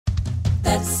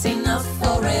That's enough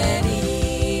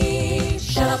already.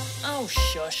 Shut up. Oh,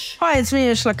 shush. Hi, it's me,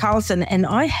 Ursula Carlson, and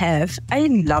I have a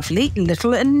lovely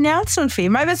little announcement for you.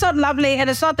 Maybe it's not lovely and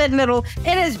it's not that little.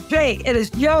 It is big, it is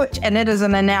huge, and it is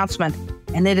an announcement.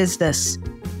 And it is this,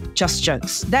 Just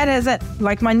Jokes. That is it.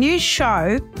 Like my new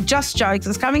show, Just Jokes,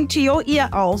 is coming to your ear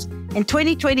holes in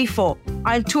 2024.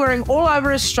 I'm touring all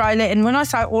over Australia, and when I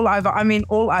say all over, I mean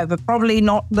all over. Probably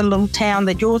not the little town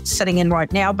that you're sitting in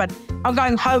right now, but I'm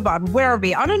going Hobart,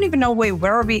 Werribee. I don't even know where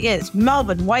Werribee is.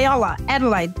 Melbourne, Whyalla,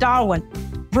 Adelaide, Darwin,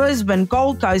 Brisbane,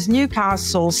 Gold Coast,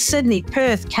 Newcastle, Sydney,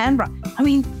 Perth, Canberra. I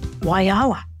mean,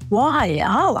 Whyalla.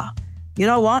 You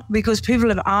know what? Because people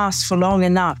have asked for long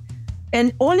enough.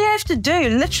 And all you have to do,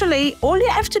 literally, all you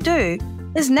have to do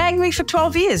is nag me for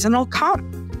 12 years and I'll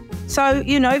come. So,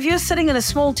 you know, if you're sitting in a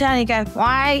small town, you go,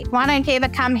 why don't you ever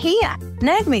come here?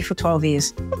 Nag me for 12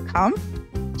 years. I'll come.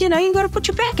 You know, you got to put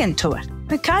your back into it,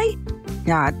 okay?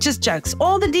 Nah, just jokes.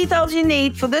 All the details you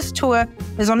need for this tour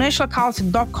is on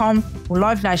ursulacarlson.com or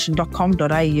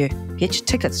livenation.com.au. Get your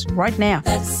tickets right now.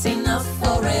 That's enough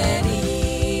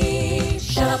already.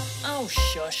 Shut up. Oh,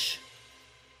 shush.